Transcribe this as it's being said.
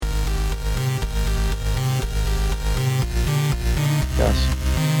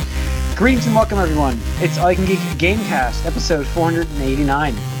Greetings and welcome, everyone. It's All You Can Geek Gamecast, episode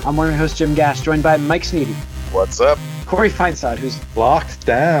 489. I'm one of your hosts, Jim Gash, joined by Mike Sneedy. What's up? Corey Feinsod, who's locked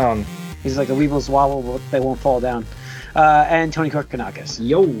down. He's like a Weebles wobble, but they won't fall down. And Tony Korkanakis.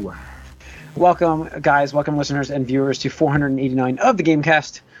 Yo. Welcome, guys. Welcome, listeners and viewers, to 489 of the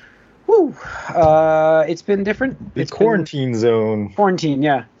Gamecast. Woo. It's been different. It's quarantine zone. Quarantine,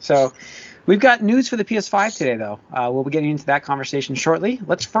 yeah. So we've got news for the PS5 today, though. We'll be getting into that conversation shortly.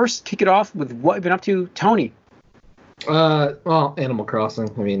 Let's first kick it off with what we've been up to. Tony. Well, Animal Crossing.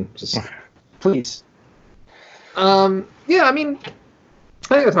 I mean, just please. Yeah, I mean,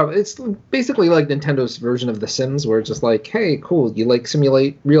 it's basically like Nintendo's version of The Sims, where it's just like, hey, cool, you like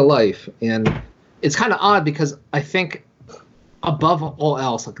simulate real life, and it's kind of odd because I think above all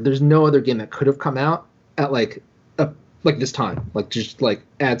else, like, there's no other game that could have come out at like this time, like just like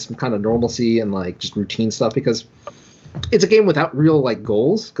add some kind of normalcy and like just routine stuff, because it's a game without real like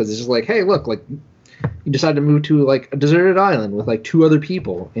goals, because it's just like, hey, look, like you decide to move to like a deserted island with like two other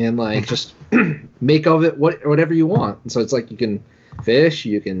people and like just make of it whatever you want. And so it's like you can fish,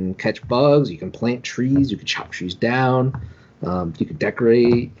 you can catch bugs, you can plant trees, you can chop trees down, you can decorate,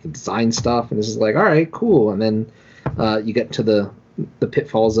 you can design stuff, and this is like, all right, cool. And then you get to the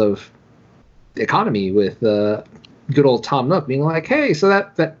pitfalls of the economy with good old Tom Nook being like, hey, so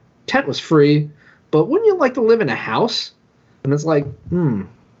that tent was free, but wouldn't you like to live in a house? And it's like,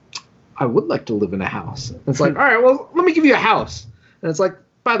 I would like to live in a house. And it's like, all right, well, let me give you a house. And it's like,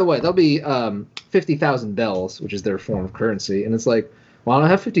 by the way, there'll be 50,000 bells, which is their form of currency. And it's like, well, I don't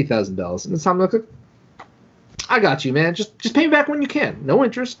have 50,000 bells. And it's Tom Nook like, I got you, man. Just pay me back when you can. No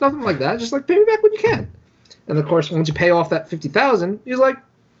interest, nothing like that. Just like pay me back when you can. And of course, once you pay off that 50,000, he's like,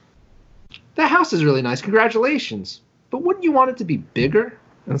 that house is really nice. Congratulations. But wouldn't you want it to be bigger?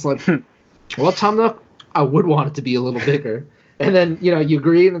 And it's like, well, Tom Nook, I would want it to be a little bigger. And then, you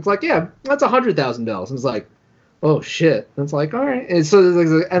agree, and it's like, yeah, that's 100,000 bells. And it's like, oh, shit. And it's like, all right. And so there's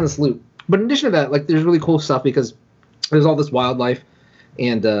like an endless loop. But in addition to that, like, there's really cool stuff because there's all this wildlife,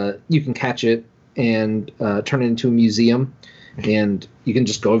 and you can catch it and turn it into a museum. And you can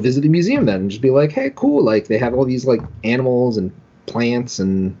just go visit a museum then and just be like, hey, cool. Like, they have all these, like, animals and plants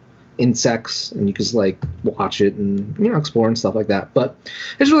and insects, and you can just like watch it and explore and stuff like that. But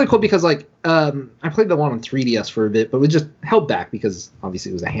it's really cool because like I played the one on 3DS for a bit, but it was just held back because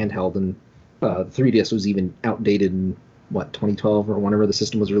obviously it was a handheld, and the 3DS was even outdated in 2012 or whenever the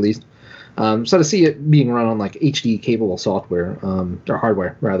system was released. So to see it being run on like HD capable software or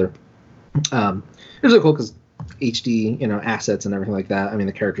hardware rather, it was really cool because HD assets and everything like that. I mean,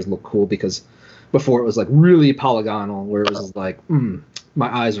 the characters look cool because before it was like really polygonal, where it was like my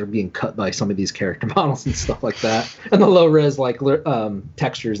eyes are being cut by some of these character models and stuff like that, and the low res like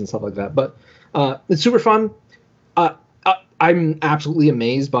textures and stuff like that. But it's super fun. I'm absolutely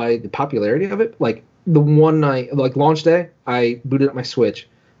amazed by the popularity of it. Like the one night, like launch day, I booted up my Switch,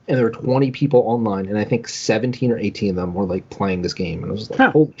 and there were 20 people online, and I think 17 or 18 of them were like playing this game, and I was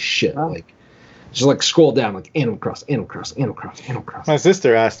like, holy shit! Wow. Like just like scroll down, like Animal Crossing, Animal Crossing, Animal Crossing, Animal Crossing. My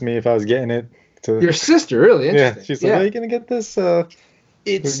sister asked me if I was getting it. Your sister, really? Yeah, she's like, are you gonna get this?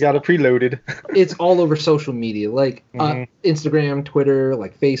 We've got it preloaded. It's all over social media, like Instagram, Twitter,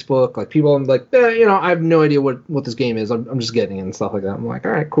 like Facebook. Like people, I'm like, I have no idea what this game is. I'm just getting it and stuff like that. I'm like,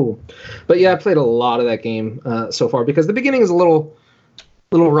 all right, cool. But yeah, I played a lot of that game so far because the beginning is a little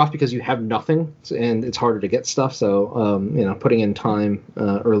rough because you have nothing and it's harder to get stuff. So putting in time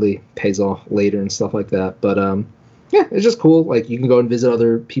early pays off later and stuff like that. But yeah, it's just cool. Like you can go and visit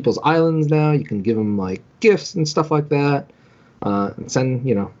other people's islands now. You can give them like gifts and stuff like that. And send,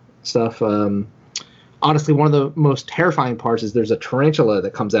 stuff. Honestly, one of the most terrifying parts is there's a tarantula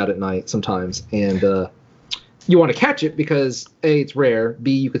that comes out at night sometimes, and you want to catch it because A, it's rare,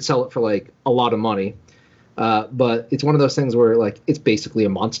 B, you could sell it for like a lot of money. But it's one of those things where like it's basically a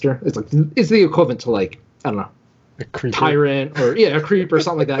monster. It's like it's the equivalent to like, I don't know, a creeper. Tyrant or a creeper or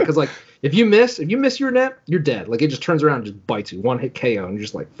something like that. Because like if you miss your net, you're dead. Like it just turns around and just bites you, one hit KO, and you're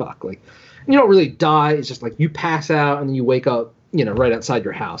just like fuck. Like you don't really die. It's just like you pass out and then you wake up, right outside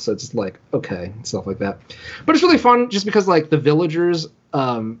your house. So it's just like, okay, stuff like that. But it's really fun just because like the villagers,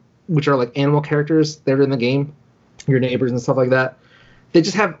 which are like animal characters that are in the game, your neighbors and stuff like that, they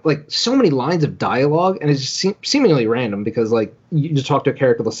just have like so many lines of dialogue, and it's just seemingly random because like you just talk to a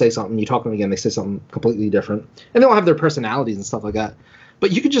character, they'll say something, you talk to them again, they say something completely different, and they'll have their personalities and stuff like that.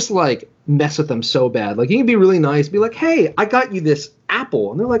 But you could just like mess with them so bad. Like you can be really nice, be like, hey, I got you this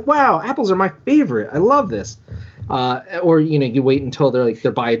apple. And they're like, wow, apples are my favorite. I love this. Or, you wait until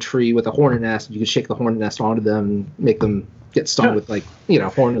they're by a tree with a hornet nest. You can shake the hornet nest onto them and make them get stung with like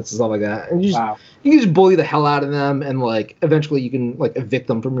hornets and stuff like that, and you Wow. can just bully the hell out of them, and like eventually you can like evict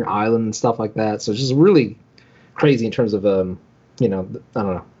them from your island and stuff like that. So it's just really crazy in terms of I don't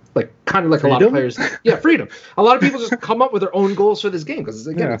know. Like kind of like freedom? A lot of players, freedom. A lot of people just come up with their own goals for this game because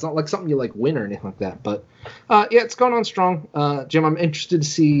again, it's not like something you like win or anything like that. But it's going on strong. Jim, I'm interested to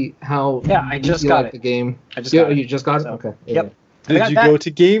see how I just you got like it. the game. I just got it. You just got it. So, Okay. Yep. Did you go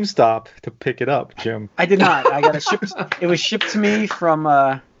to GameStop to pick it up, Jim? I did not. I got it shipped. It was shipped to me from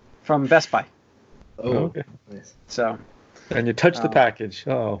Best Buy. Oh, okay. Nice. So. And you touched the package.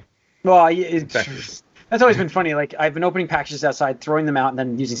 Oh. Well, that's always been funny. Like I've been opening packages outside, throwing them out, and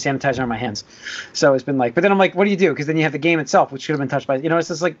then using sanitizer on my hands. So it's been like, but then I'm like, what do you do? Because then you have the game itself, which should have been touched by. It's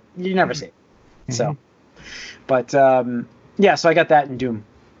just like you never see it. So, but so I got that in Doom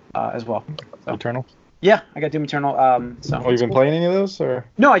as well. So. Eternal. Yeah, I got Doom Eternal. So. Oh, you've been playing any of those, or?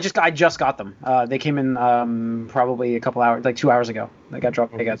 No, I just got them. They came in probably a couple hours, like 2 hours ago. They got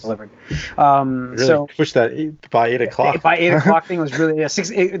dropped. They got delivered. Really so pushed that by 8 o'clock. By 8 o'clock thing was really 6.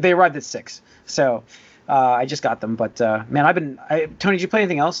 They arrived at 6. So I just got them. But man, Tony, did you play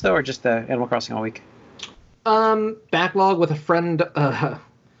anything else though, or just Animal Crossing all week? Backlog with a friend.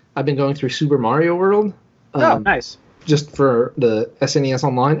 I've been going through Super Mario World. Oh, nice. Just for the SNES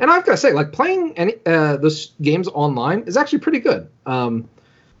Online, and I've got to say, like playing those games online is actually pretty good.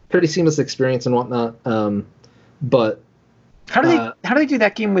 Pretty seamless experience and whatnot. But how do they do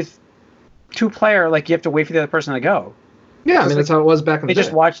that game with 2-player? Like you have to wait for the other person to go. Yeah, I mean that's how it was back in the day.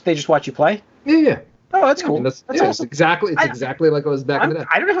 They just watch you play. Yeah. Oh, that's cool. I mean, that's awesome. It's exactly like it was back in the day.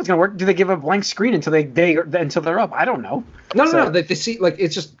 I don't know how it's gonna work. Do they give a blank screen until they're up? I don't know. No. They see like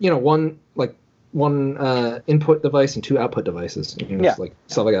it's just one input device and 2 output devices. Like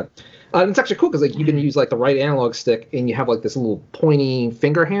stuff like that. And it's actually cool because like you can use like the right analog stick and you have like this little pointy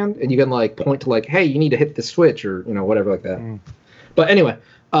finger hand and you can like point to like, hey, you need to hit this switch or whatever like that. But anyway,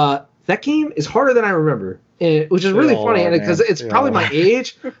 that game is harder than I remember, which is really funny, and because it's probably my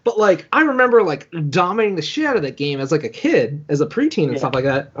age. But like I remember like dominating the shit out of that game as like a kid, as a preteen and stuff like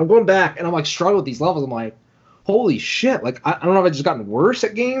that. I'm going back and I'm like struggling with these levels. I'm like, holy shit, like I don't know if I've just gotten worse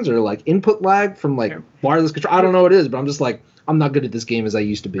at games or like input lag from like wireless control. I don't know what it is, but I'm just like I'm not good at this game as I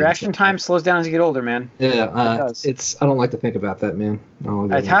used to be. Reaction time slows down as you get older, man. Yeah, I don't like to think about that, man.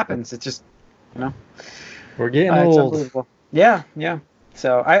 It happens. It's just we're getting old. Unbelievable. Yeah.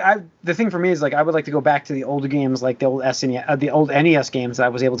 So the thing for me is like I would like to go back to the older games, like the old SNES, the old NES games that I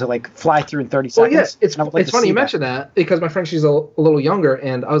was able to like fly through in 30 seconds. Well, yeah, it's funny you mentioned that because my friend, she's a little younger,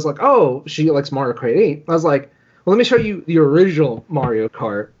 and I was like, oh, she likes Mario Kart 8. I was like, well, let me show you the original Mario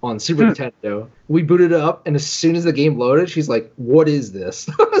Kart on Super Nintendo. We booted it up, and as soon as the game loaded, she's like, what is this?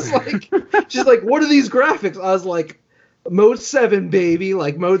 I was like, she's like, what are these graphics? I was like, Mode 7, baby,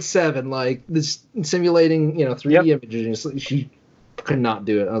 like Mode 7, like this simulating, 3D images. She could not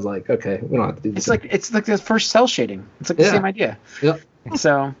do it. I was like, okay, we don't have to do this. It's like the first cell shading. It's like the same idea. Yep.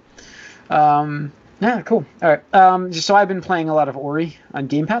 So, yeah, cool. All right. So I've been playing a lot of Ori on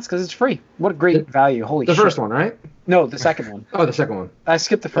Game Pass because it's free. What a great value! Holy shit. The first one, right? No, the second one. Oh, the second one. I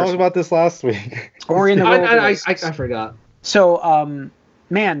skipped the first. I was about this last week. Ori and the Will of the Wisps. I forgot. So,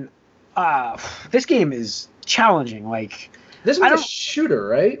 man, this game is challenging. Like, this is a shooter,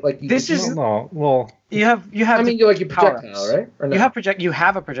 right? Like you have. I mean, you projectile, right? Or no? You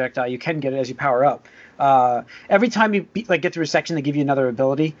have a projectile. You can get it as you power up. Every time you get through a section, they give you another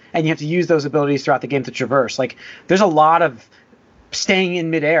ability, and you have to use those abilities throughout the game to traverse. Like, there's a lot of staying in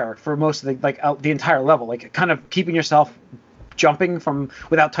midair for most of the entire level, like kind of keeping yourself jumping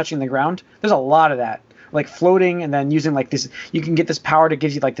without touching the ground. There's a lot of that, like floating, and then using like this. You can get this power that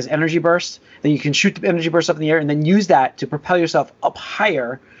gives you like this energy burst. Then you can shoot the energy burst up in the air, and then use that to propel yourself up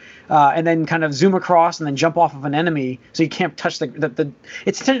higher. And then kind of zoom across and then jump off of an enemy, so you can't touch the.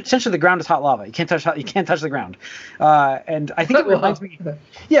 It's essentially the ground is hot lava. You can't touch the ground. And I think it reminds me.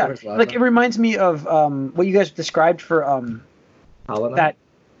 Yeah, like it reminds me of what you guys described for Hollow Knight? That.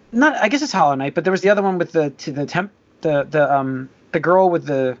 Not, I guess it's Hollow Knight, but there was the other one with the girl with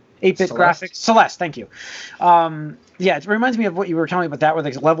the 8-bit graphics. Celeste, thank you. Yeah, it reminds me of what you were telling me about that, where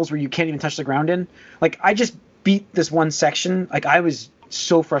there's levels where you can't even touch the ground in. Like I just beat this one section. Like I was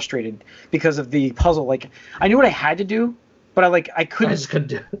so frustrated because of the puzzle. Like I knew what I had to do, but I couldn't. I just couldn't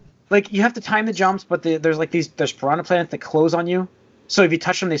do it. Like you have to time the jumps, but there's piranha plants that close on you. So if you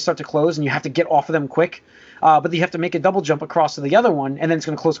touch them, they start to close, and you have to get off of them quick. But you have to make a double jump across to the other one, and then it's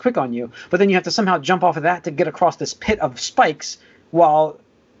going to close quick on you. But then you have to somehow jump off of that to get across this pit of spikes while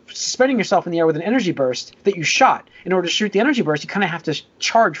suspending yourself in the air with an energy burst that you shot. In order to shoot the energy burst, you kind of have to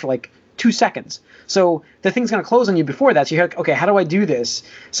charge for like 2 seconds. So the thing's going to close on you before that. So you're like, okay, how do I do this?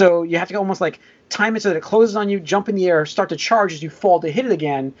 So you have to almost like time it so that it closes on you, jump in the air, start to charge as you fall to hit it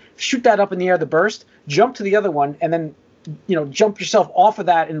again, shoot that up in the air, the burst, jump to the other one, and then jump yourself off of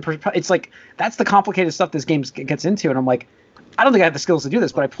that. And it's like, that's the complicated stuff this game gets into. And I'm like, I don't think I have the skills to do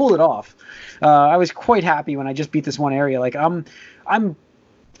this, but I pulled it off. I was quite happy when I just beat this one area. Like I'm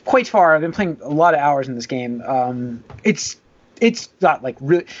quite far. I've been playing a lot of hours in this game. It's not like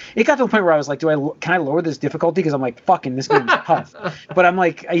really. It got to the point where I was like, can I lower this difficulty? Because I'm like, fucking, this game is tough. But I'm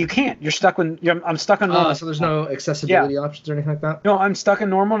like, you can't. You're stuck when I'm stuck on normal. So there's no accessibility options or anything like that. No, I'm stuck in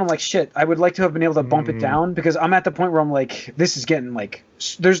normal, and I'm like, shit. I would like to have been able to bump it down because I'm at the point where I'm like, this is getting like,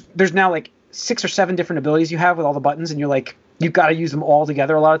 there's now like 6 or 7 different abilities you have with all the buttons, and you're like, you've got to use them all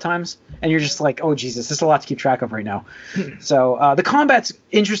together a lot of times, and you're just like, oh Jesus, this is a lot to keep track of right now. So the combat's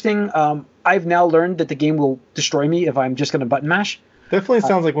interesting. I've now learned that the game will destroy me if I'm just going to button mash. Definitely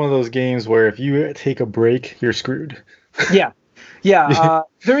sounds like one of those games where if you take a break, you're screwed. Yeah.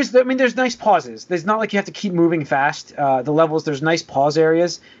 There's nice pauses. There's not like you have to keep moving fast. The levels, there's nice pause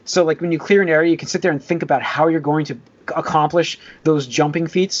areas. So like when you clear an area, you can sit there and think about how you're going to accomplish those jumping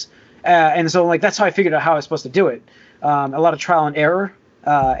feats. And so like that's how I figured out how I was supposed to do it. A lot of trial and error.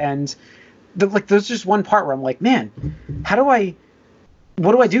 And there's just one part where I'm like, man,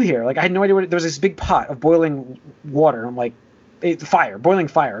 what do I do here? Like I had no idea there was this big pot of boiling water. I'm like, boiling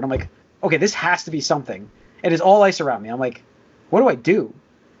fire. And I'm like, okay, this has to be something. And it's all ice around me. I'm like, what do I do?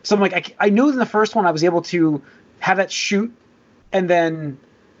 So I'm like, I knew in the first one I was able to have that shoot, and then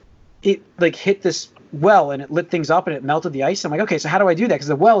it like hit this well and it lit things up and it melted the ice. I'm like, okay, so how do I do that? Because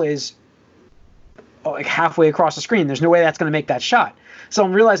the well is like halfway across the screen. There's no way that's going to make that shot. So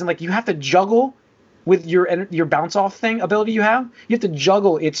I'm realizing like you have to juggle with your bounce off thing ability you have. You have to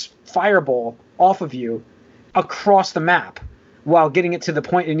juggle its fireball off of you across the map while getting it to the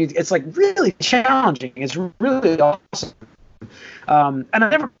point it needs. It's like really challenging. It's really awesome. And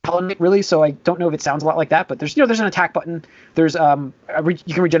I've never played it really, so I don't know if it sounds a lot like that. But there's an attack button. There's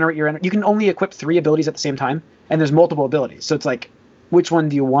you can regenerate your energy. You can only equip 3 abilities at the same time, and there's multiple abilities. So it's like, which one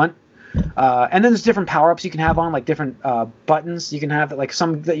do you want? And then there's different power-ups you can have on, like different buttons. You can have like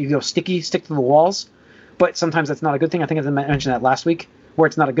some that you go stick to the walls, but sometimes that's not a good thing. I think I mentioned that last week, where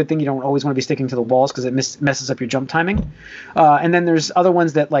it's not a good thing. You don't always want to be sticking to the walls because it messes up your jump timing. And then there's other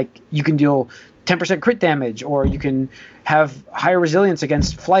ones that like you can deal 10% crit damage, or you can have higher resilience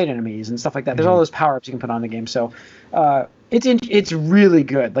against flight enemies and stuff like that. There's all those power-ups you can put on the game. So it's really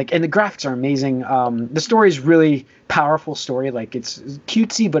good. Like, and the graphics are amazing. The story is really powerful story. Like it's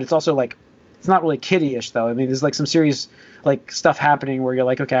cutesy, but it's also like it's not really kiddie-ish though. I mean, there's like some serious like stuff happening where you're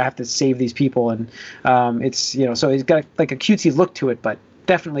like, okay, I have to save these people, and it's so it's got like a cutesy look to it, but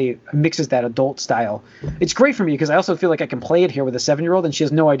definitely mixes that adult style. It's great for me because I also feel like I can play it here with a 7-year-old, and she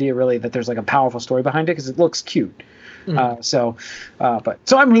has no idea really that there's like a powerful story behind it because it looks cute. So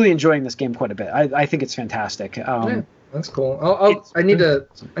I'm really enjoying this game quite a bit. I think it's fantastic. Yeah, that's cool. I need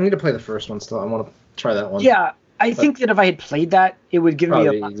to play the first one still. I want to try that one. Yeah, I think that if I had played that, it would give me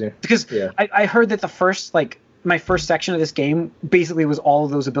a lot, easier. Because I heard that the first my first section of this game basically was all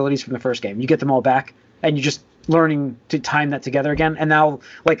of those abilities from the first game. You get them all back, and you're just learning to time that together again. And now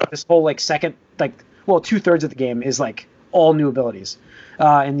like this whole like second 2/3 of the game is like all new abilities,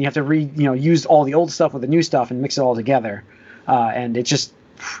 and you have to use all the old stuff with the new stuff and mix it all together, and it's just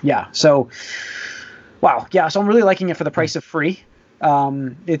So wow, so I'm really liking it for the price of free.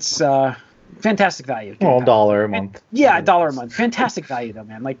 It's fantastic value. Well, $1 a month. $1 a month. Fantastic value though,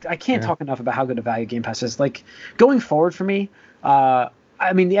 man. Like I can't talk enough about how good a value Game Pass is. Like going forward for me, I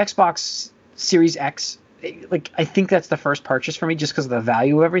mean the Xbox Series X, like I think that's the first purchase for me just because of the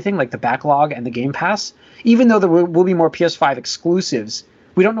value of everything, like the backlog and the Game Pass. Even though there will be more PS5 exclusives,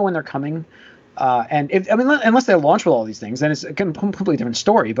 we don't know when they're coming. And unless they launch with all these things, then it's a completely different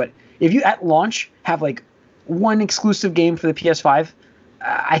story. But if you at launch have like one exclusive game for the PS5,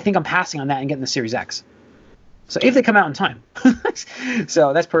 I think I'm passing on that and getting the Series X. So if they come out in time.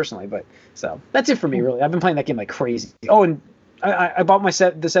 So that's personally, but so that's it for me really. I've been playing that game like crazy. Oh, and I bought the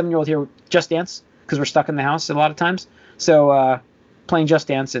 7-year-old here Just Dance because we're stuck in the house a lot of times. So playing Just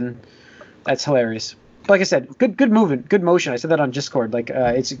Dance, and that's hilarious. Like I said, good movement, good motion. I said that on Discord. Like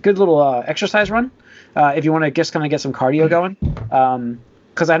it's a good little exercise run if you want to just kind of get some cardio going.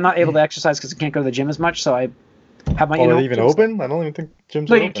 Because I'm not able to exercise because I can't go to the gym as much. So I have my. Are they even open? I don't even think gyms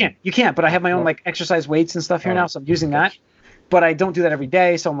are open. You can't. But I have my own like exercise weights and stuff here now, so I'm using that. But I don't do that every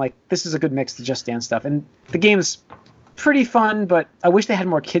day, so I'm like, this is a good mix to Just Dance stuff. And the game's pretty fun, but I wish they had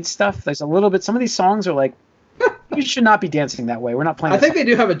more kids stuff. There's a little bit. Some of these songs are like, you should not be dancing that way. We're not playing. I think they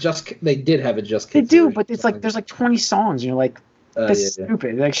did have a Just Kids. They do, but it's like there's like 20 songs, and you're like, It's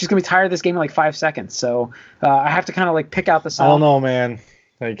stupid. Like she's gonna be tired of this game in like 5 seconds. So I have to kind of like pick out the song. I don't know, man.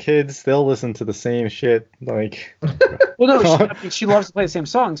 Like kids, they'll listen to the same shit. Like, well, no, she loves to play the same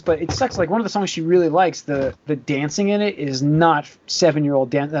songs, but it sucks. Like one of the songs she really likes, the dancing in it is not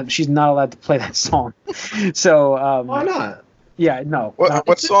 7-year-old dance. She's not allowed to play that song. So why not? Yeah, no.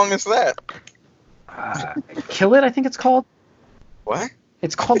 What song is that? Kill It, I think it's called. What?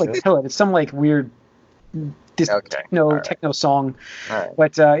 It's called like Kill It. It's some like weird techno song. All right.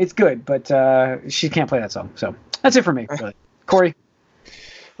 But it's good, but she can't play that song. So that's it for me, really. Corey?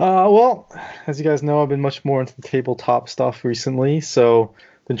 Well, as you guys know, I've been much more into the tabletop stuff recently, so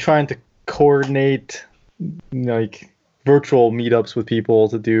been trying to coordinate like virtual meetups with people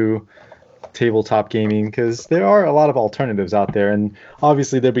to do tabletop gaming, because there are a lot of alternatives out there, and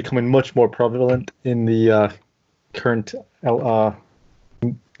obviously they're becoming much more prevalent in the current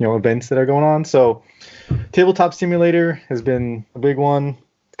events that are going on. So Tabletop Simulator has been a big one.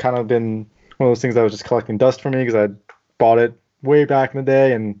 Kind of been one of those things that was just collecting dust for me, because I bought it way back in the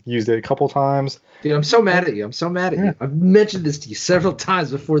day and used it a couple times. Dude, I'm so mad at you. you. I've mentioned this to you several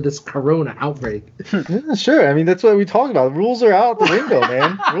times before this corona outbreak. Yeah, sure. I mean, that's what we talk about. Rules are out the window,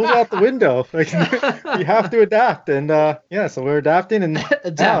 man. Rules are out the window. Like, you have to adapt. And so we're adapting and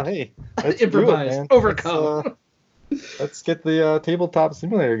adapt. Hey, let's improvise, do it, overcome. Let's get the Tabletop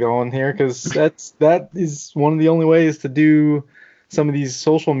Simulator going here, because that is one of the only ways to do some of these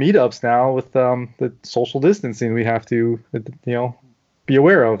social meetups now with the social distancing we have to be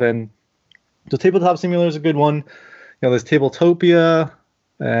aware of. And so Tabletop Simulator is a good one. There's Tabletopia,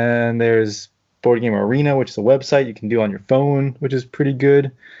 and there's Board Game Arena, which is a website you can do on your phone, which is pretty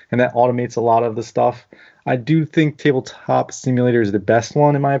good, and that automates a lot of the stuff. I do think Tabletop Simulator is the best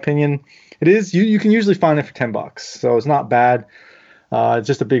one, in my opinion. It is. You can usually find it for $10, so it's not bad. It's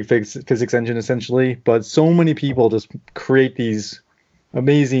just a big physics engine, essentially. But so many people just create these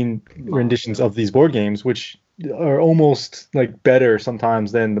amazing renditions of these board games, which are almost like better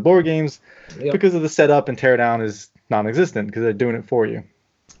sometimes than the board games, because of the setup and teardown is non-existent, because they're doing it for you.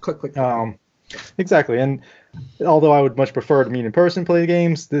 Click. Exactly. And although I would much prefer to meet in person, play the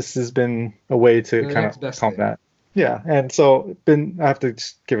games, this has been a way to kind of comp that. Yeah. And so I have to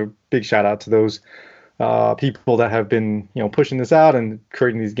just give a big shout out to those people that have been, pushing this out and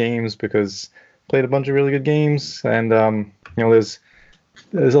creating these games, because played a bunch of really good games. And,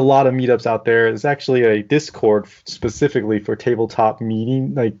 there's a lot of meetups out there. There's actually a Discord specifically for tabletop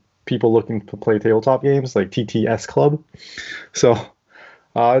meeting, like people looking to play tabletop games, like TTS Club. So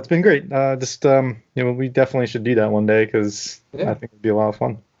it's been great. We definitely should do that one day, because I think it'd be a lot of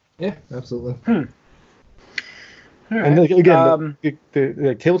fun. Yeah, absolutely. And again,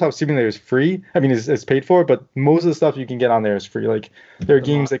 the Tabletop Simulator is free. I mean, it's paid for, but most of the stuff you can get on there is free. Like, there are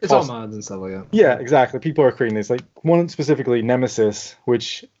games that cost... It's all mods and stuff like that. Yeah, exactly. People are creating this. Like, one specifically, Nemesis,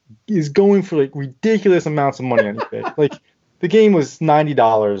 which is going for, like, ridiculous amounts of money on eBay. Like, the game was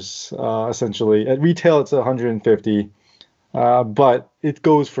 $90, essentially. At retail, it's $150. But it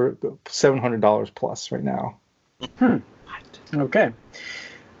goes for $700 plus right now. Okay.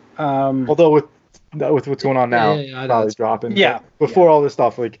 Although with what's going on now, probably dropping. Yeah. Before all this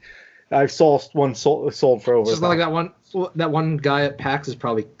stuff, like I saw one sold for over. Just like that one guy at PAX is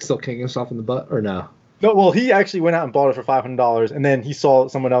probably still kicking himself in the butt, or no? No, well, he actually went out and bought it for $500, and then he saw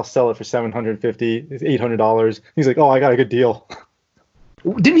someone else sell it for $750, $800. He's like, "Oh, I got a good deal."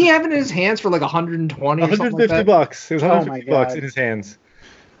 Didn't he have it in his hands for like 120? $150. Or like $150 It was $150 in his hands.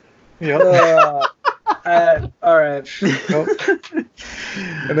 Yep. All right. Nope.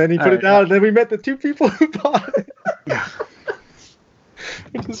 And then he put it down, and then we met the two people who bought it.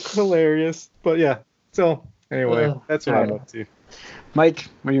 Which is hilarious. But yeah. So anyway, that's what I'm up to. Mike,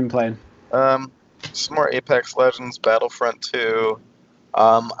 what have you been playing? Some more Apex Legends, Battlefront 2.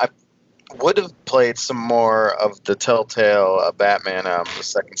 I would have played some more of the Telltale Batman the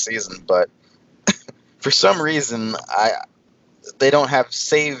second season, but for some reason they don't have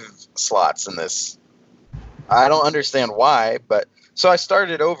save slots in this. I don't understand why, but so I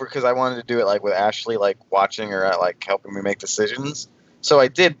started over because I wanted to do it like with Ashley, like watching her, like helping me make decisions. So I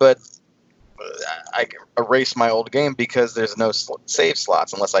did, but I erased my old game because there's no save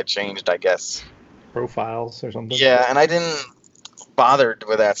slots unless I changed, I guess, profiles or something. Yeah, and I didn't bother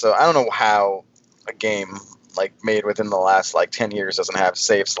with that, so I don't know how a game like made within the last like 10 years doesn't have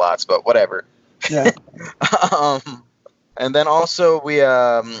save slots, but whatever. Yeah. And then also we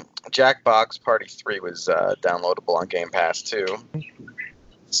Jackbox Party 3 was downloadable on Game Pass too.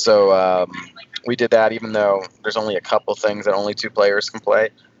 So we did that, even though there's only a couple things that only 2 players can play.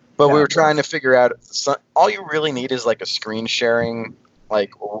 But we were trying to figure out, all you really need is like a screen sharing,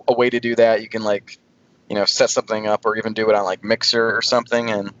 like a way to do that. You can like, set something up or even do it on like Mixer or something,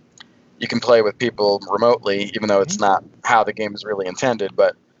 and you can play with people remotely, even though it's not how the game is really intended.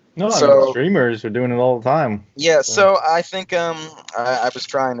 But No, streamers are doing it all the time. Yeah, so I think I was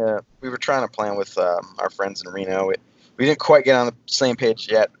trying to. We were trying to plan with our friends in Reno. We didn't quite get on the same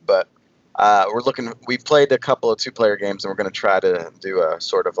page yet, but we're looking. We played a couple of 2-player games, and we're going to try to do a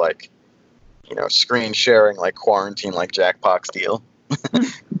sort of like, screen sharing, like quarantine, like Jackbox deal.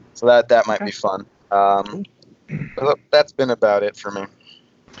 So that might be fun. But that's been about it for me.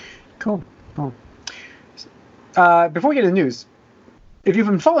 Cool. Before we get to the news, if you've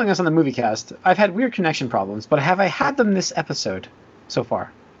been following us on the MovieCast, I've had weird connection problems, but have I had them this episode so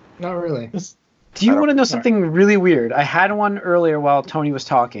far? Not really. Do you want to know something really weird? I had one earlier while Tony was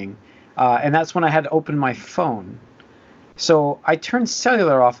talking, and that's when I had to open my phone. So I turned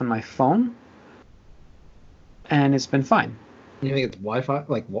cellular off on my phone, and it's been fine. You think it's Wi-Fi,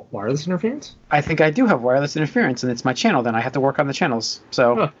 like wireless interference? I think I do have wireless interference, and it's my channel. Then I have to work on the channels.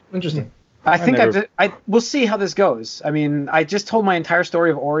 So interesting. I think we'll see how this goes. I mean, I just told my entire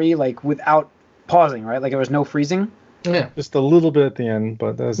story of Ori like without pausing, right? Like there was no freezing. Yeah, just a little bit at the end,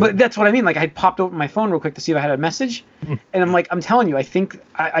 but that's what I mean. Like I popped open my phone real quick to see if I had a message, and I'm telling you, I think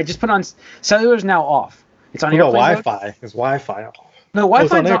I just put on cellular's now off. It's on airplane mode. Wi-Fi. Is Wi-Fi off? No,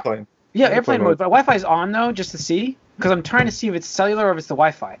 Wi-Fi's on airplane. Yeah, airplane mode. But Wi-Fi's on though, just to see, because I'm trying to see if it's cellular or if it's the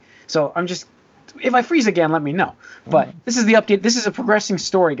Wi-Fi. So if I freeze again, let me know. But this is the update. This is a progressing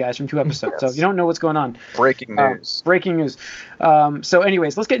story, guys, from 2 episodes. So if you don't know what's going on, breaking news. So,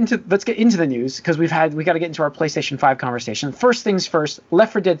 anyways, let's get into the news because we got to get into our PlayStation 5 conversation. First things first,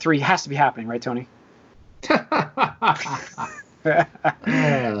 Left 4 Dead 3 has to be happening, right, Tony? Half-Life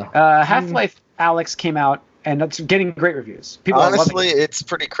Alyx came out and it's getting great reviews. People honestly, are loving it. It's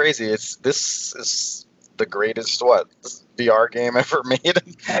pretty crazy. This is the greatest VR game ever made,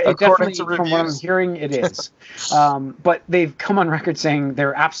 according to reviews. From what I'm hearing, it is. But they've come on record saying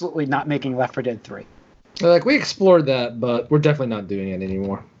they're absolutely not making Left 4 Dead 3. They're like, we explored that, but we're definitely not doing it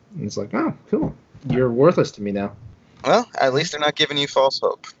anymore. And it's like, oh, cool. You're worthless to me now. Well, at least they're not giving you false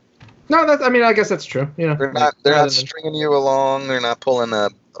hope. No, I guess that's true. They're not stringing you along. They're not pulling a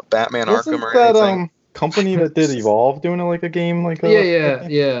Batman Arkham or anything. Company that did Evolve doing like a game like that?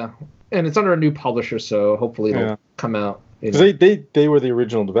 Yeah. And it's under a new publisher, so hopefully it'll come out. They were the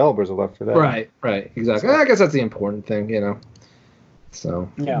original developers of Left 4 Dead. Right, exactly. I guess that's the important thing, So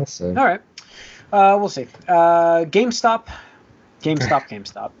yeah. We'll see. All right. We'll see. GameStop.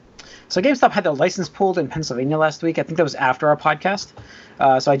 So GameStop had their license pulled in Pennsylvania last week. I think that was after our podcast.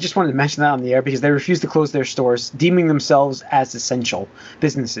 So I just wanted to mention that on the air because they refused to close their stores, deeming themselves as essential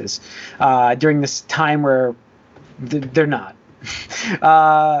businesses during this time where they're not.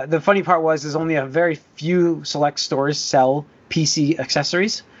 The funny part was only a very few select stores sell PC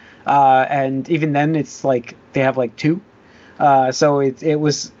accessories, and even then it's like they have like 2. So it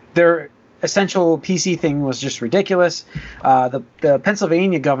was their essential PC thing was just ridiculous. The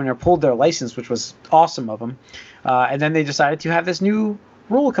Pennsylvania governor pulled their license, which was awesome of them, and then they decided to have this new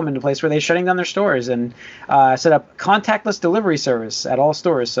rule come into place where they're shutting down their stores and set up contactless delivery service at all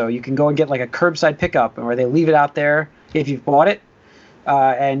stores. So you can go and get like a curbside pickup, where they leave it out there if you've bought it,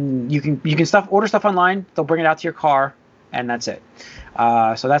 and you can order stuff online. They'll bring it out to your car, and that's it.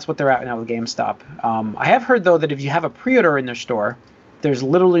 So that's what they're at now with GameStop. I have heard though that if you have a pre-order in their store, there's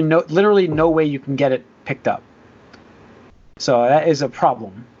literally no way you can get it picked up. So that is a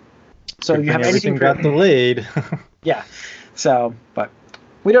problem. So if you have anything got delayed. Yeah. So, but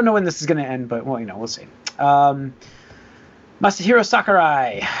we don't know when this is going to end, but we'll see. Masahiro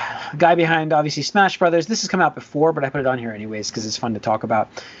Sakurai, guy behind obviously Smash Brothers. This has come out before, but I put it on here anyways because it's fun to talk about.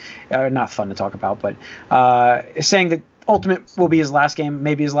 Not fun to talk about, but saying that Ultimate will be his last game,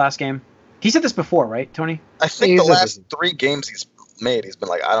 maybe his last game. He said this before, right, Tony? I think the last 3 games he's made, he's been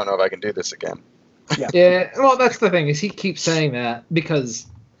like, I don't know if I can do this again. Yeah. Yeah. Well, that's the thing is he keeps saying that because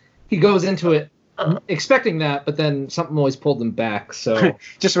he goes into it expecting that, but then something always pulled him back. So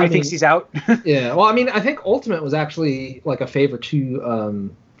just when he thinks he's out. Yeah. Well, I think Ultimate was actually like a favor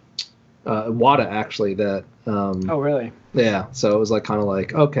to WATA actually. That. Oh really? Yeah. So it was like kind of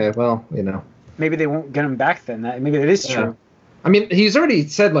like okay, well, Maybe they won't get him back then. Maybe that is true. I mean, he's already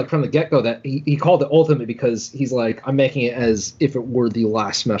said like from the get-go that he called it Ultimate because he's like, I'm making it as if it were the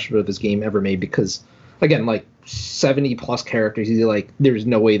last Smash Bros. Game ever made because, again, like 70 plus characters. He's like, there's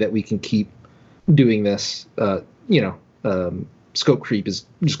no way that we can keep doing this. Scope creep is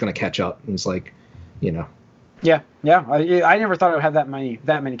just going to catch up. And it's like, Yeah. I never thought it would have that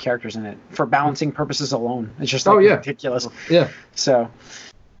many characters in it for balancing purposes alone. It's just ridiculous. Yeah. So.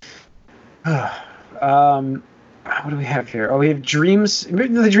 what do we have here? Oh, we have Dreams.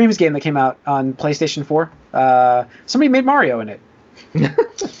 Remember the Dreams game that came out on PlayStation 4. Somebody made Mario in it.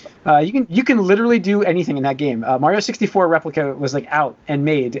 You can literally do anything in that game. Mario 64 replica was like out and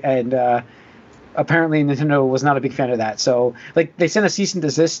made, and apparently Nintendo was not a big fan of that. So like they sent a cease and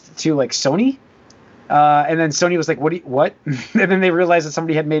desist to like Sony, and then Sony was like, what? And then they realized that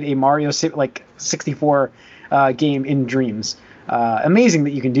somebody had made a Mario 64 game in Dreams. Amazing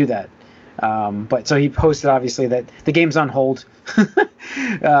that you can do that. But so he posted obviously that the game's on hold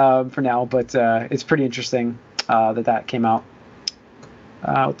for now, but it's pretty interesting that came out.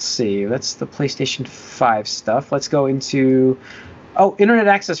 Let's see. That's the PlayStation 5 stuff. Let's go into internet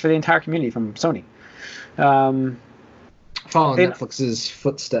access for the entire community from Sony. Following Netflix's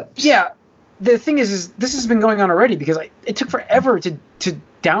footsteps. Yeah. The thing is this has been going on already because it took forever to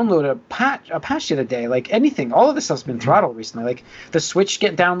download a patch the other day. Like anything, all of this stuff's been throttled recently. Like the Switch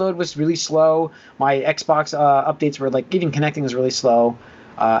download was really slow. My Xbox updates were like even connecting was really slow.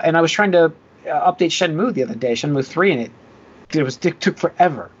 And I was trying to update Shenmue the other day, Shenmue 3, and it took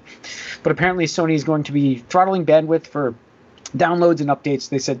forever. But apparently Sony is going to be throttling bandwidth for downloads and updates.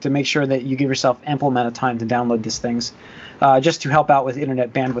 They said to make sure that you give yourself ample amount of time to download these things, just to help out with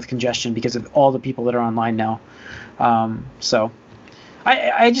internet bandwidth congestion because of all the people that are online now. So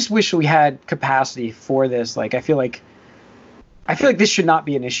I just wish we had capacity for this. Like I feel like this should not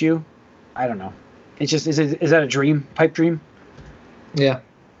be an issue. I don't know. It's just is that a dream? Pipe dream? Yeah.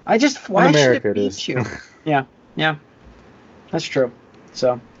 Why should it be issue? Yeah. That's true.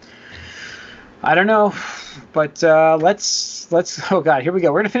 So I don't know, but let's. Oh God, here we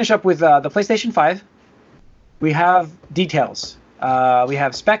go. We're gonna finish up with the PlayStation 5. We have details. We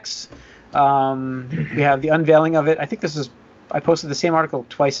have specs. We have the unveiling of it. I think I posted the same article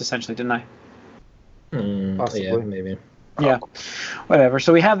twice essentially, didn't I? Possibly. Yeah, maybe. Yeah, whatever.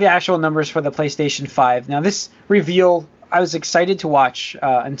 So we have the actual numbers for the PlayStation 5. Now this reveal, I was excited to watch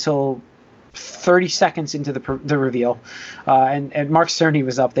until 30 seconds into the reveal, and Mark Cerny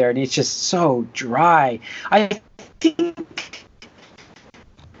was up there, and it's just so dry. I think.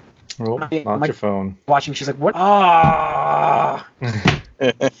 Oh, not your phone. Watching, she's like, "What?" Ah.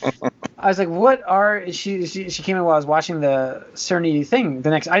 I was like, "What are?" She came in while I was watching the Cerny thing.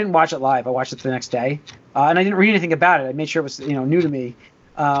 I didn't watch it live. I watched it the next day, and I didn't read anything about it. I made sure it was new to me.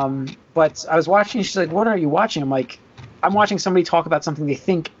 But I was watching. She's like, "What are you watching?" I'm like, I'm watching somebody talk about something they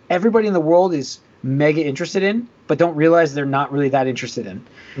think everybody in the world is mega interested in, but don't realize they're not really that interested in.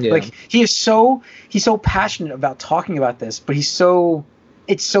 Yeah. Like he's so passionate about talking about this, but it's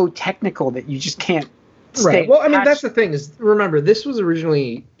so technical that you just can't Right. Well, I mean, that's the thing is, remember, this was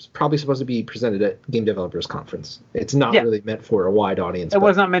originally probably supposed to be presented at Game Developers Conference. It's not really meant for a wide audience. It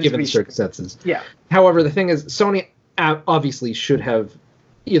was not meant given to be. the circumstances. Yeah. However, the thing is, Sony obviously should have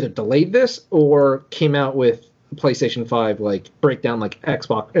either delayed this or came out with PlayStation 5 breakdown like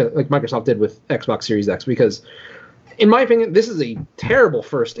Xbox, like Microsoft did with Xbox Series X, because in my opinion, this is a terrible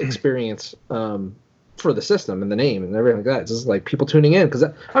first experience for the system and the name and everything like that. It's just like people tuning in because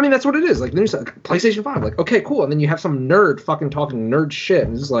that's what it is. Like there's PlayStation 5, like, okay, cool, and then you have some nerd fucking talking nerd shit,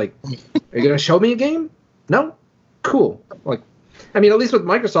 and it's just like, are you gonna show me a game? No, cool. Like, I mean, at least with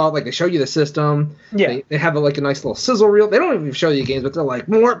Microsoft, like, they show you the system. Yeah. They have a nice little sizzle reel. They don't even show you games, but they're like,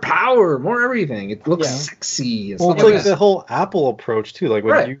 more power, more everything. It looks sexy. And well, stuff it's like the whole Apple approach too. Like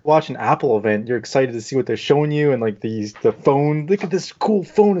when you watch an Apple event, you're excited to see what they're showing you, and like the phone. Look at this cool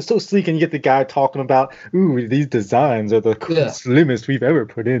phone; it's so sleek. And you get the guy talking about, "Ooh, these designs are the slimmest we've ever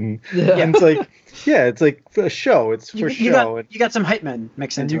put in." Yeah. And it's like, it's like a show. It's for show. You got some hype men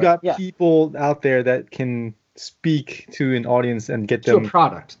mixed into it. And you got people out there that can speak to an audience and get them to a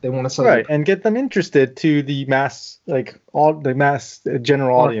product they want to sell, right, and get them interested to the mass, like all the mass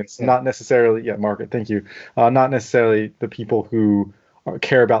general audience, not necessarily market. Thank you. Not necessarily the people who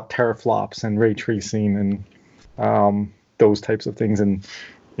care about teraflops and ray tracing and those types of things, and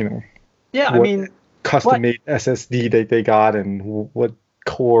I mean, custom made SSD they got and what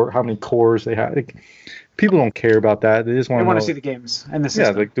core, how many cores they had. Like, people don't care about that. They just want to see the games and the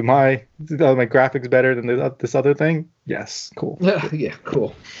system. Yeah, like, do my graphics better than this other thing? Yes, cool. Yeah,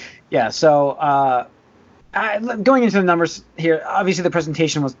 cool. Yeah, so going into the numbers here, obviously the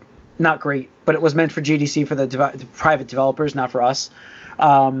presentation was not great, but it was meant for GDC, for the private developers, not for us.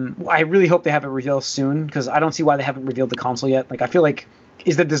 I really hope they have it revealed soon, because I don't see why they haven't revealed the console yet. Like, I feel like,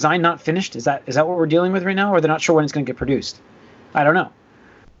 is the design not finished? Is that what we're dealing with right now, or they're not sure when it's going to get produced? I don't know.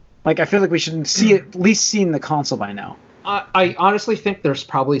 Like, I feel like we should at least seen the console by now. I honestly think there's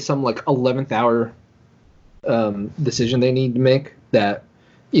probably some 11th hour decision they need to make that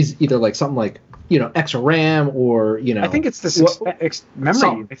is either something extra RAM or I think it's the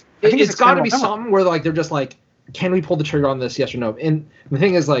memory. It's got to be something where they're just like, can we pull the trigger on this? Yes or no? And the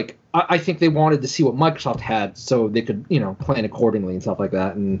thing is, like, I think they wanted to see what Microsoft had so they could, plan accordingly and stuff like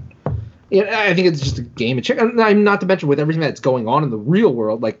that. And I think it's just a game of chicken. And not to mention with everything that's going on in the real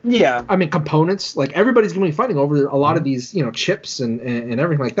world, like, I mean, components, like, everybody's going to be fighting over a lot of these, chips and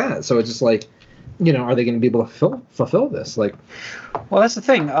everything like that. So it's just like, are they going to be able to fulfill this? Like, well, that's the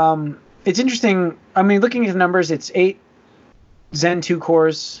thing. It's interesting. I mean, looking at the numbers, it's 8 Zen 2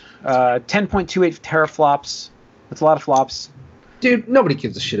 cores, 10.28 teraflops. That's a lot of flops. Dude, nobody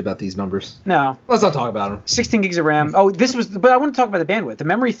gives a shit about these numbers. No. Let's not talk about them. 16 gigs of RAM. Oh, but I want to talk about the bandwidth. The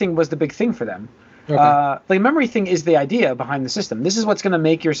memory thing was the big thing for them. Okay. The memory thing is the idea behind the system. This is what's going to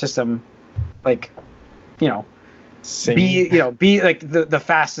make your system, like, be like the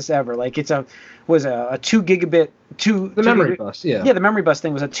fastest ever. Like it's a 2 gigabit the memory bus. Yeah, the memory bus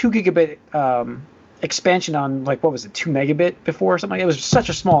thing was a 2 gigabit expansion on, like, what was it, 2 megabit before or something. It was such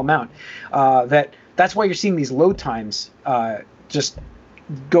a small amount that's why you're seeing these load times just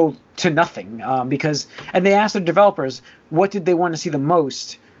go to nothing, and they asked their developers what did they want to see the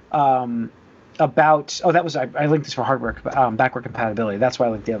most about. I linked this for hardware backward compatibility. That's why I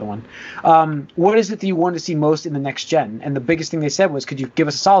linked the other one. What is it that you want to see most in the next gen? And the biggest thing they said was, could you give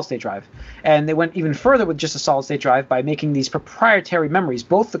us a solid state drive? And they went even further with just a solid state drive by making these proprietary memories.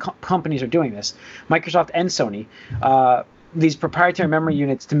 Both the companies are doing this, Microsoft and Sony. These proprietary memory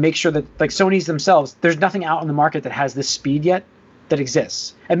units to make sure that, like, Sony's themselves, there's nothing out on the market that has this speed yet that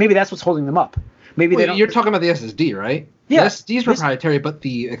exists, and maybe that's what's holding them up. Maybe they don't. You're talking about the SSD, right? Yeah, the SSD is proprietary, but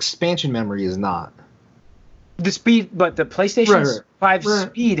the expansion memory is not. The speed, but the PlayStation 5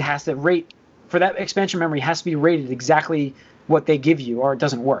 speed has to rate for that expansion memory has to be rated exactly what they give you, or it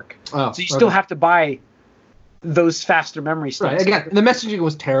doesn't work. So you still have to buy those faster memory sticks. Right. Again, the messaging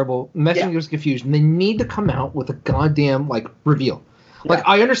was terrible. The messaging was confusion. They need to come out with a goddamn, like, reveal. Like,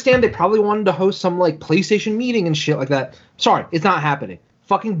 I understand they probably wanted to host some, like, PlayStation meeting and shit like that. Sorry, it's not happening.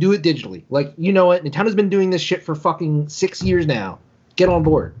 Fucking do it digitally. Like, you know what? Nintendo's been doing this shit for fucking 6 years now. Get on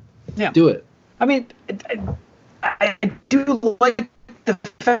board. Yeah. Do it. I mean, I do like the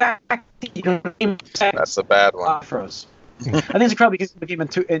fact that you don't. That's a bad one. Froze. I think it's incredible because the game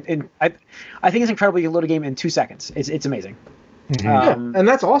I think it's incredible you load a game in 2 seconds. It's amazing. Mm-hmm. And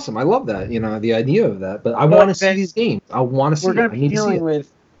that's awesome. I love that. The idea of that. But I want to see these games. I want to see. We're going to be dealing with.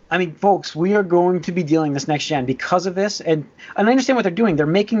 I mean, folks, we are going to be dealing this next gen because of this, and I understand what they're doing. They're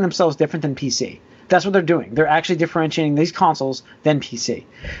making themselves different than PC. That's what they're doing. They're actually differentiating these consoles than PC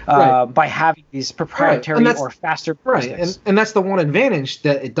by having these proprietary or faster. Right, and that's the one advantage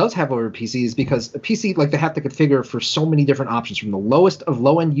that it does have over PC is because a PC, like, they have to configure for so many different options, from the lowest of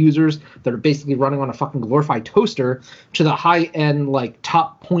low-end users that are basically running on a fucking glorified toaster to the high-end, like,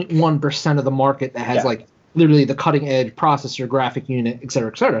 top 0.1% of the market that has like literally the cutting-edge processor, graphic unit, et cetera,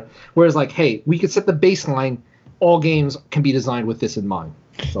 et cetera. Whereas, like, hey, we could set the baseline. All games can be designed with this in mind.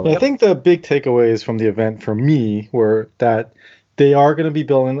 So, I think the big takeaways from the event for me were that they are going to be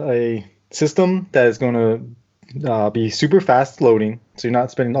building a system that is going to be super fast loading, so you're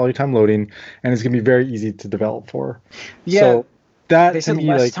not spending all your time loading, and it's going to be very easy to develop for. Yeah, so that to me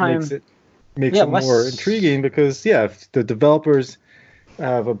makes it more intriguing because if the developers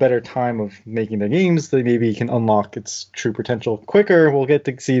have a better time of making their games, they maybe can unlock its true potential quicker. We'll get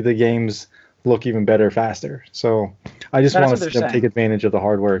to see the games look even better faster. So I just want to see them take advantage of the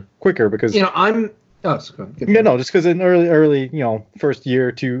hardware quicker because just because in early first year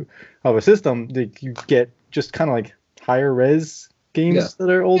or two of a system, you get just kind of like higher res games that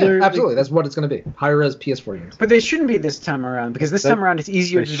are older. Yeah, absolutely, that's what it's going to be. Higher res PS4 games. But they shouldn't be this time around because this time around it's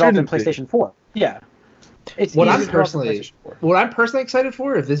easier to develop than PlayStation 4. Yeah. It's what I'm personally excited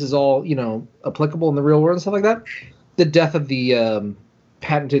for, if this is all applicable in the real world and stuff like that, the death of the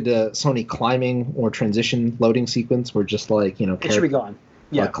patented Sony climbing or transition loading sequence, where just like it should be gone.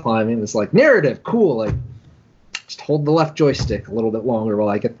 Yeah, like climbing. It's like narrative, cool. Like just hold the left joystick a little bit longer while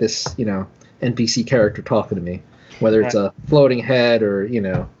I get this NPC character talking to me, whether it's a floating head or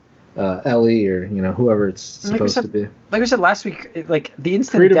Ellie or whoever it's supposed to be. Like we said last week, like the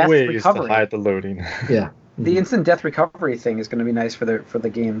instant creative death ways recovery. to hide the loading. Yeah. The instant death recovery thing is going to be nice for the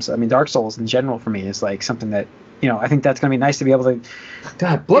games. I mean, Dark Souls in general for me is like something that I think that's going to be nice to be able to.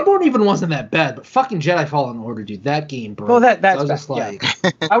 God, Bloodborne even wasn't that bad, but fucking Jedi Fallen Order, dude, that game, bro. Well, that's just like.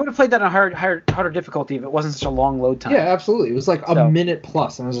 I would have played that on harder difficulty if it wasn't such a long load time. Yeah, absolutely. It was like a minute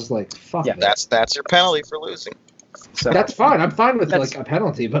plus, and I was just like, fuck. Yeah, that's your penalty for losing. So that's fine. I'm fine with like a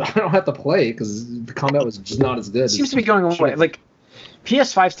penalty, but I don't have to play because the combat was just not as good. It seems to be going away. Like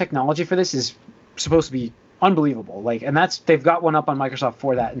PS5's technology for this is supposed to be unbelievable. Like, and they've got one up on Microsoft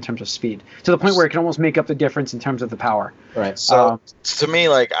for that in terms of speed, to the point where it can almost make up the difference in terms of the power. Right. So to me,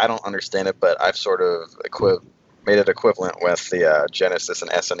 like, I don't understand it, but I've sort of made it equivalent with the Genesis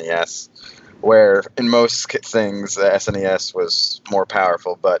and SNES, where in most things the SNES was more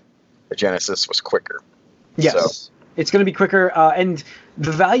powerful, but the Genesis was quicker. Yes, So, it's going to be quicker, and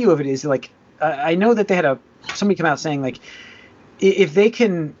the value of it is like I know that they had somebody come out saying like if they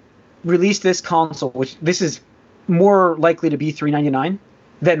can release this console, which this is more likely to be $399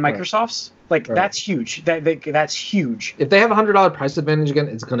 than Microsoft's, like that's huge. That's huge. If they have $100 price advantage again,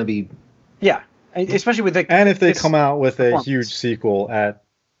 it's going to be especially with and if they come out with a huge sequel at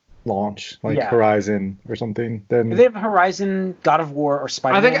launch, like Horizon or something, then if they have Horizon, God of War, or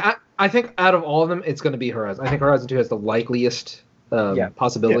Spider-Man. I think out of all of them, it's going to be Horizon. I think Horizon 2 has the likeliest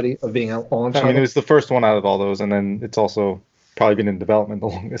possibility of being a launch. I mean, it was the first one out of all those, and then it's also probably been in development the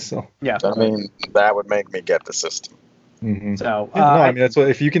longest. So I mean, that would make me get the system. Mm-hmm. So I mean, that's what,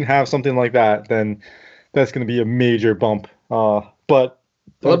 if you can have something like that, then that's going to be a major bump. But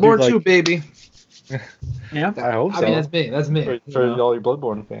Bloodborne 2, baby. Yeah, I hope so. I mean, that's me. For all your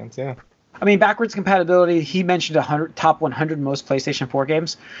Bloodborne fans, yeah. I mean, backwards compatibility. He mentioned top 100 most PlayStation 4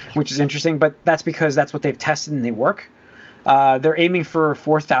 games, which is interesting, but that's because that's what they've tested and they work. They're aiming for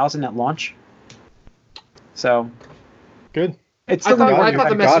 4,000 at launch. So good. I thought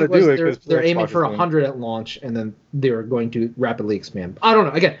the message was they're aiming for 100 at launch, and then they're going to rapidly expand. I don't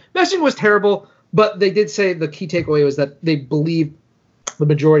know. Again, messaging was terrible, but they did say the key takeaway was that they believe the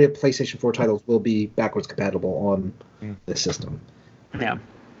majority of PlayStation 4 titles will be backwards compatible on the system. Yeah.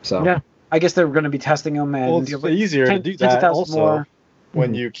 So yeah, I guess they're going to be testing them. And it's easier to do that also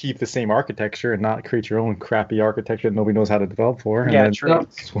when you keep the same architecture and not create your own crappy architecture that nobody knows how to develop for. And then true.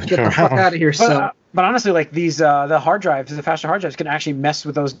 Get the fuck out of here, son. But honestly, like these, the hard drives, the faster hard drives can actually mess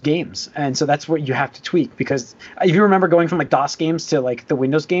with those games, and so that's what you have to tweak. Because if you remember going from like DOS games to like the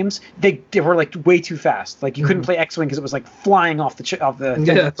Windows games, they were like way too fast. Like you couldn't play X-Wing because it was like flying off the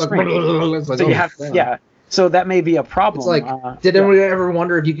screen. So you have So that may be a problem. It's like, did anyone ever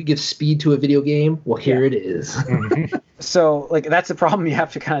wonder if you could give speed to a video game? Well, here it is. So like that's the problem you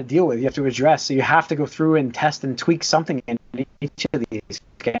have to kind of deal with. You have to address. So you have to go through and test and tweak something in each of these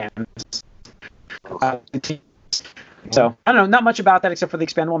games. So I don't know, not much about that except for the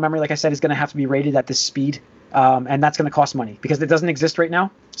expandable memory. Like I said, is going to have to be rated at this speed, and that's going to cost money because it doesn't exist right now.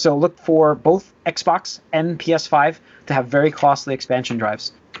 So look for both Xbox and PS5 to have very costly expansion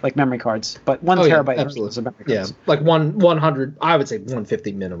drives, like memory cards. But 1 terabyte absolutely. Of memory cards. Yeah, like 100. I would say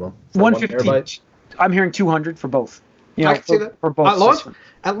 150 minimum. 150. I'm hearing 200 for both. You know, I can see that. For both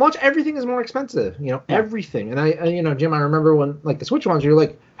at launch, everything is more expensive. You know, everything. And I Jim, I remember when like the Switch ones, you're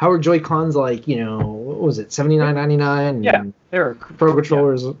like, how are Joy-Cons like? You know, what was it, $79.99? Yeah, they were. Pro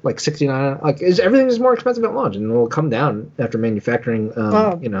controllers like $69. Like, everything is more expensive at launch, and it will come down after manufacturing.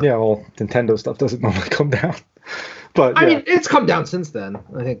 You know. Yeah, well, Nintendo stuff doesn't normally come down, but I mean, it's come down since then.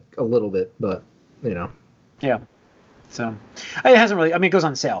 I think a little bit, but you know. Yeah. So it hasn't really. I mean, it goes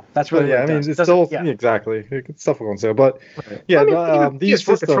on sale. That's really. I mean, it's still exactly. Stuff will go on sale, but yeah, I mean, these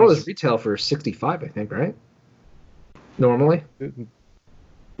PS4 controllers retail for $65, I think, right? Normally.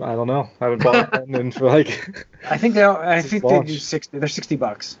 I don't know. I haven't bought one for like. I think they. I think they do 60. They're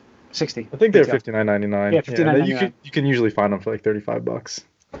 $60. 60. I think they're $59.99. Yeah, $59.99. You can usually find them for like $35.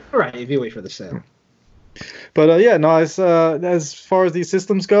 Right, if you wait for the sale. But as far as these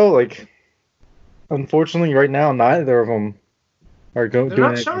systems go, like. Unfortunately, right now, neither of them are doing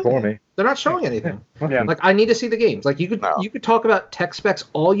anything for me. They're not showing anything. Yeah. Like, I need to see the games. Like, you could talk about tech specs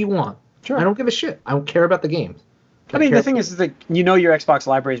all you want. Sure. I don't give a shit. I don't care about the games. I mean, the thing is that your Xbox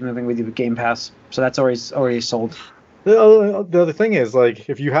library is moving with you with Game Pass, so that's already sold. The other thing is, like,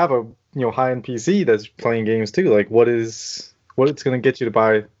 if you have a high-end PC that's playing games too, like, what it's going to get you to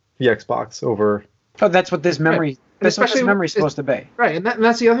buy the Xbox over? Oh, that's what this memory. That's what this memory is supposed to be. Right, and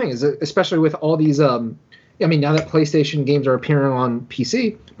that's the other thing is, especially with all these. I mean, now that PlayStation games are appearing on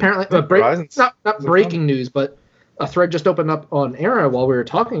PC, apparently, it's not breaking news, but a thread just opened up on Era while we were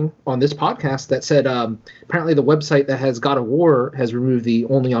talking on this podcast that said apparently the website that has God of War has removed the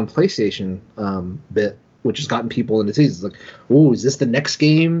only on PlayStation bit, which has gotten people into teasers. Like, oh, is this the next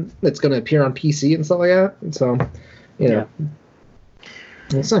game that's going to appear on PC and stuff like that? And so, Yeah,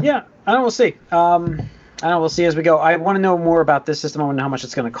 I don't. We'll see. I don't know. We'll see as we go. I want to know more about this system. I want to know how much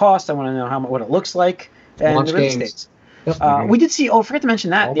it's going to cost. I want to know what it looks like and launch the release dates. We did see. Oh, I forgot to mention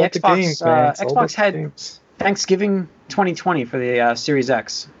that the Xbox. Xbox had Thanksgiving 2020 for the Series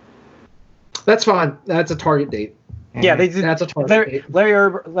X. That's fine. That's a target date. Yeah, they did. That's a target date.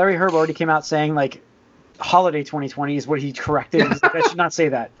 Larry Herb already came out saying like holiday 2020 is what he corrected. He's like, I should not say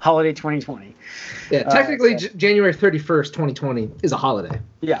that. Holiday 2020. Yeah, technically, January 31st, 2020 is a holiday.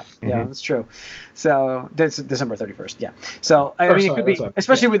 Yeah, that's true. So that's December 31st. Yeah. So I mean, it could be,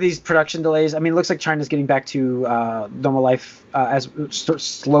 especially with these production delays. I mean, it looks like China's getting back to normal life, as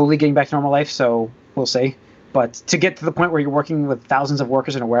slowly getting back to normal life. So we'll see. But to get to the point where you're working with thousands of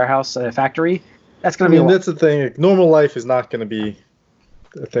workers in a warehouse at a factory, that's going to be. That's the thing. Like, normal life is not going to be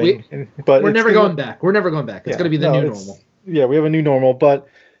a thing. But we're never going back. We're never going back. It's going to be the new normal. Yeah, we have a new normal. But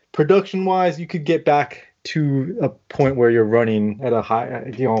production-wise, you could get back to a point where you're running at a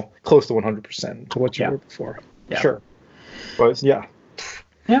high, close to 100% to what you were before. Yeah. Sure. But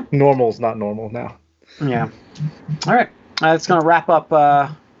normal's not normal now. Yeah. All right. That's going to wrap up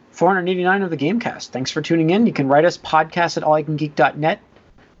 489 of the Gamecast. Thanks for tuning in. You can write us podcast@allicangeek.net.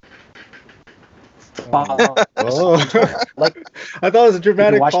 Oh. I thought it was a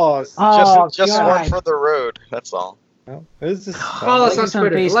dramatic pause. Just one for the road. That's all. No, it's just follow us on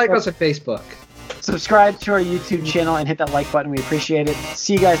Twitter. Like us on Facebook. Subscribe to our YouTube channel and hit that like button. We appreciate it.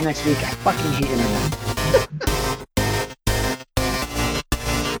 See you guys next week. I fucking hate internet.